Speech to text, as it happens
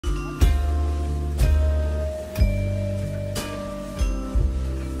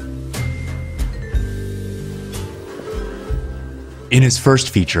In his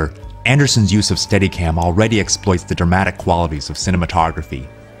first feature, Anderson's use of Steadicam already exploits the dramatic qualities of cinematography,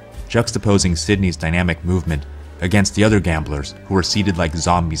 juxtaposing Sidney's dynamic movement against the other gamblers who are seated like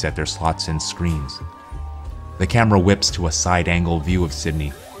zombies at their slots-in screens. The camera whips to a side-angle view of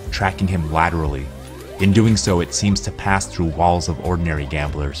Sidney, tracking him laterally. In doing so, it seems to pass through walls of ordinary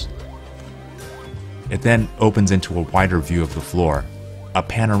gamblers. It then opens into a wider view of the floor, a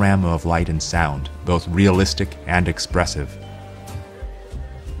panorama of light and sound, both realistic and expressive.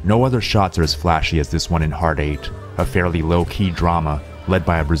 No other shots are as flashy as this one in Hard 8, a fairly low-key drama led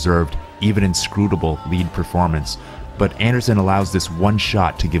by a reserved, even inscrutable lead performance, but Anderson allows this one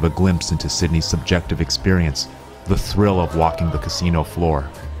shot to give a glimpse into Sidney's subjective experience, the thrill of walking the casino floor.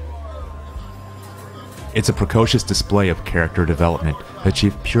 It's a precocious display of character development,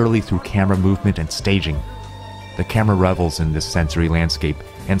 achieved purely through camera movement and staging. The camera revels in this sensory landscape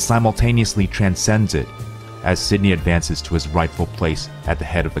and simultaneously transcends it as Sidney advances to his rightful place at the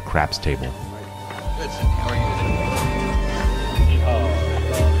head of the craps table. Good, Sidney. How are you today?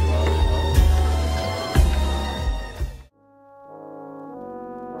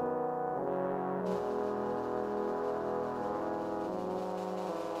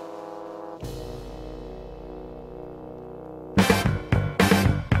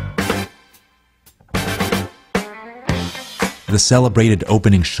 The celebrated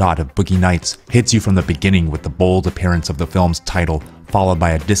opening shot of Boogie Nights hits you from the beginning with the bold appearance of the film's title, followed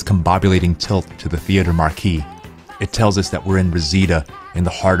by a discombobulating tilt to the theater marquee. It tells us that we're in Reseda, in the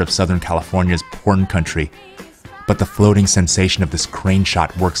heart of Southern California's porn country. But the floating sensation of this crane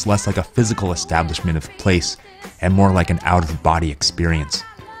shot works less like a physical establishment of place and more like an out-of-body experience.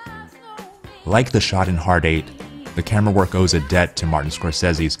 Like the shot in Hard 8, the camera work owes a debt to Martin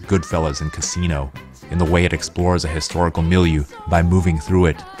Scorsese's Goodfellas and Casino, in the way it explores a historical milieu by moving through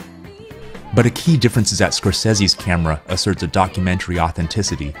it. But a key difference is that Scorsese's camera asserts a documentary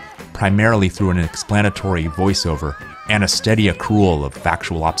authenticity, primarily through an explanatory voiceover and a steady accrual of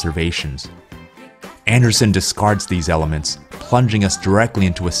factual observations. Anderson discards these elements, plunging us directly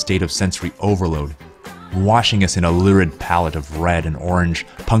into a state of sensory overload, washing us in a lurid palette of red and orange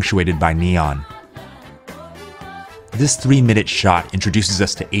punctuated by neon. This 3-minute shot introduces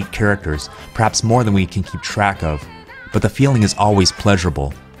us to 8 characters, perhaps more than we can keep track of, but the feeling is always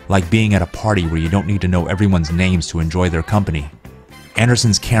pleasurable, like being at a party where you don't need to know everyone's names to enjoy their company.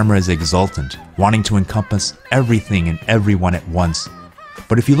 Anderson's camera is exultant, wanting to encompass everything and everyone at once.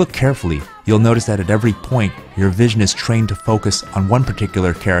 But if you look carefully, you'll notice that at every point, your vision is trained to focus on one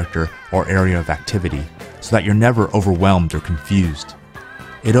particular character or area of activity, so that you're never overwhelmed or confused.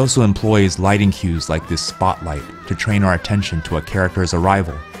 It also employs lighting cues like this spotlight to train our attention to a character's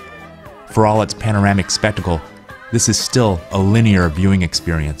arrival. For all its panoramic spectacle, this is still a linear viewing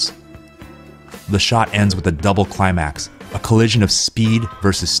experience. The shot ends with a double climax, a collision of speed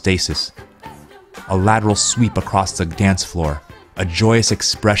versus stasis. A lateral sweep across the dance floor, a joyous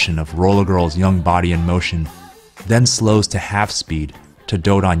expression of Roller Girl's young body in motion, then slows to half speed to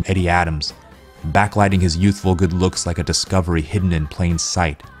dote on Eddie Adams, backlighting his youthful good looks like a discovery hidden in plain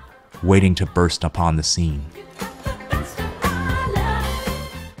sight, waiting to burst upon the scene.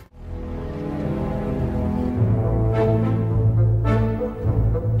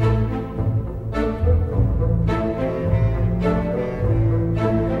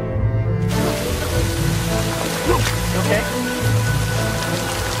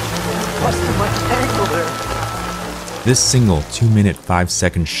 This single 2-minute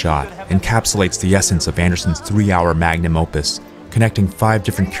 5-second shot encapsulates the essence of Anderson's 3-hour magnum opus, connecting 5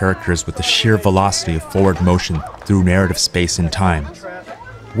 different characters with the sheer velocity of forward motion through narrative space and time.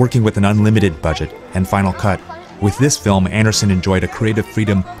 Working with an unlimited budget and Final Cut, with this film Anderson enjoyed a creative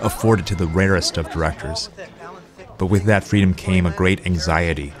freedom afforded to the rarest of directors. But with that freedom came a great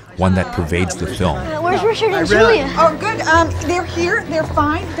anxiety, one that pervades the film. Where's Richard and Julia? Oh, good. They're here. They're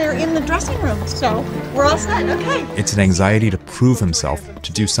fine. They're in the dressing room, so we're all set. Okay. It's an anxiety to prove himself,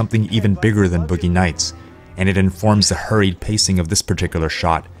 to do something even bigger than Boogie Nights, and it informs the hurried pacing of this particular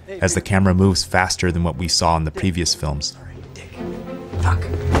shot, as the camera moves faster than what we saw in the previous films. Fuck.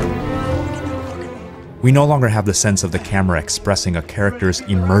 We no longer have the sense of the camera expressing a character's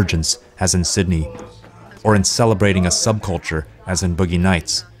emergence, as in Sidney, or in celebrating a subculture, as in Boogie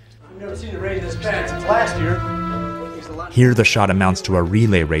Nights. Never seen a raise this bad since last year. Here the shot amounts to a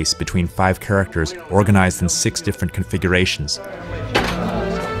relay race between 5 characters organized in 6 different configurations.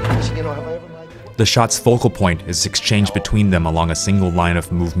 The shot's focal point is exchanged between them along a single line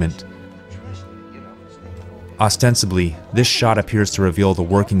of movement. Ostensibly, this shot appears to reveal the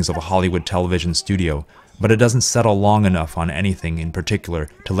workings of a Hollywood television studio, but it doesn't settle long enough on anything in particular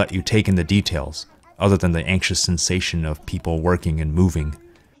to let you take in the details, other than the anxious sensation of people working and moving.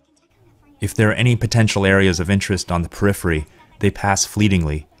 If there are any potential areas of interest on the periphery, they pass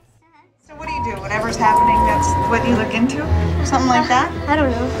fleetingly. So what do you do? Whatever's happening, that's what you look into? Something like that? I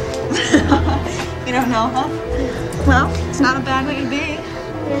don't know. You don't know, huh? Well, it's not a bad way to be.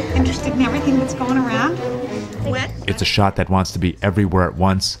 Interested in everything that's going around. What? It's a shot that wants to be everywhere at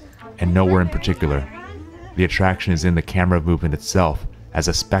once and nowhere in particular. The attraction is in the camera movement itself as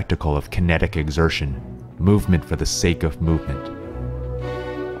a spectacle of kinetic exertion, movement for the sake of movement.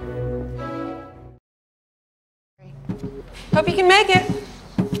 Hope you can make it.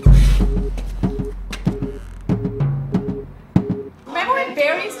 Remember when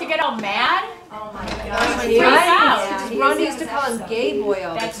Barry used to get all mad? Oh my God. Ron used to call him Gay Boy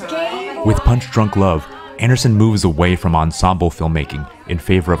all the time. Gay Boy. With Punch Drunk Love, Anderson moves away from ensemble filmmaking in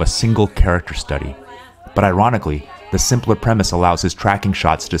favor of a single character study. But ironically, the simpler premise allows his tracking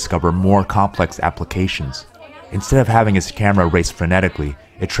shots to discover more complex applications. Instead of having his camera race frenetically,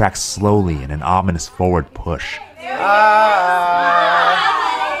 it tracks slowly in an ominous forward push,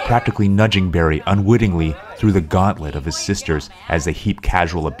 practically nudging Barry unwittingly through the gauntlet of his sisters as they heap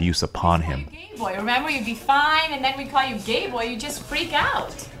casual abuse upon him. Gay Boy. Remember, you'd be fine, and then we call you Gay Boy, you just freak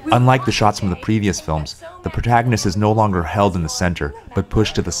out. Unlike the shots from the previous films, the protagonist is no longer held in the center, but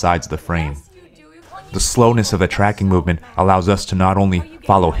pushed to the sides of the frame. The slowness of the tracking movement allows us to not only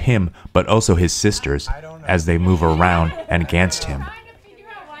follow him, but also his sisters, as they move around and against him.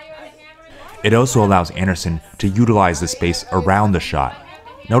 It also allows Anderson to utilize the space around the shot.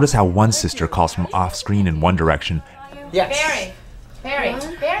 Notice how one sister calls from off-screen in one direction, Barry.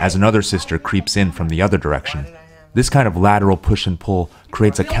 as another sister creeps in from the other direction. This kind of lateral push and pull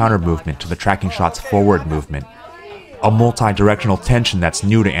creates a counter-movement to the tracking shot's forward movement, a multi-directional tension that's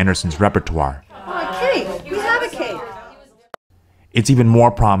new to Anderson's repertoire. Kate, we have a Kate. It's even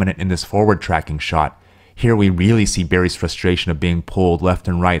more prominent in this forward tracking shot. Here we really see Barry's frustration of being pulled left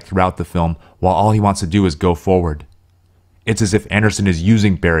and right throughout the film while all he wants to do is go forward. It's as if Anderson is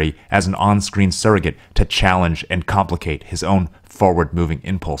using Barry as an on-screen surrogate to challenge and complicate his own forward-moving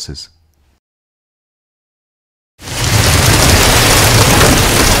impulses.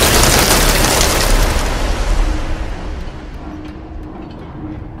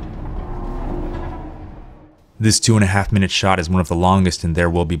 This 2.5-minute shot is one of the longest in There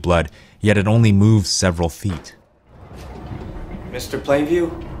Will Be Blood, yet it only moves several feet. Mr. Plainview?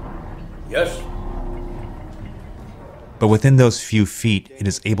 Yes. But within those few feet, it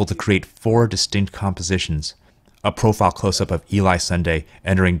is able to create 4 distinct compositions. A profile close-up of Eli Sunday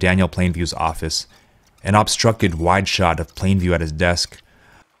entering Daniel Plainview's office, an obstructed wide shot of Plainview at his desk,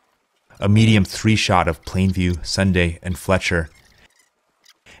 a medium 3 shot of Plainview, Sunday, and Fletcher,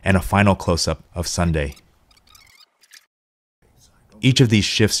 and a final close-up of Sunday. Each of these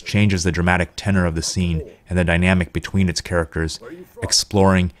shifts changes the dramatic tenor of the scene and the dynamic between its characters,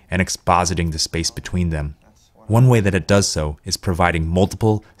 exploring and expositing the space between them. One way that it does so is providing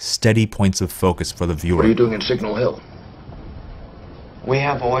multiple, steady points of focus for the viewer. What are you doing in Signal Hill? We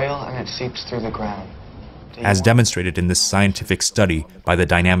have oil and it seeps through the ground. As demonstrated in this scientific study by the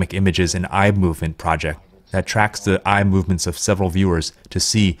Dynamic Images and Eye Movement project that tracks the eye movements of several viewers to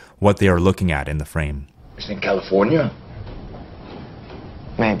see what they are looking at in the frame. Is it in California?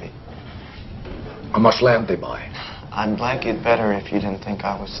 Maybe. How much land they buy? I'd like it better if you didn't think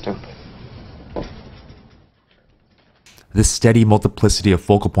I was stupid. This steady multiplicity of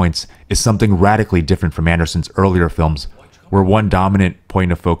focal points is something radically different from Anderson's earlier films, where one dominant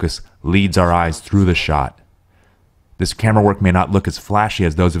point of focus leads our eyes through the shot. This camera work may not look as flashy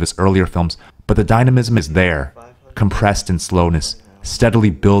as those of his earlier films, but the dynamism is there, compressed in slowness, steadily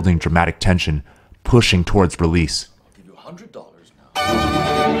building dramatic tension, pushing towards release.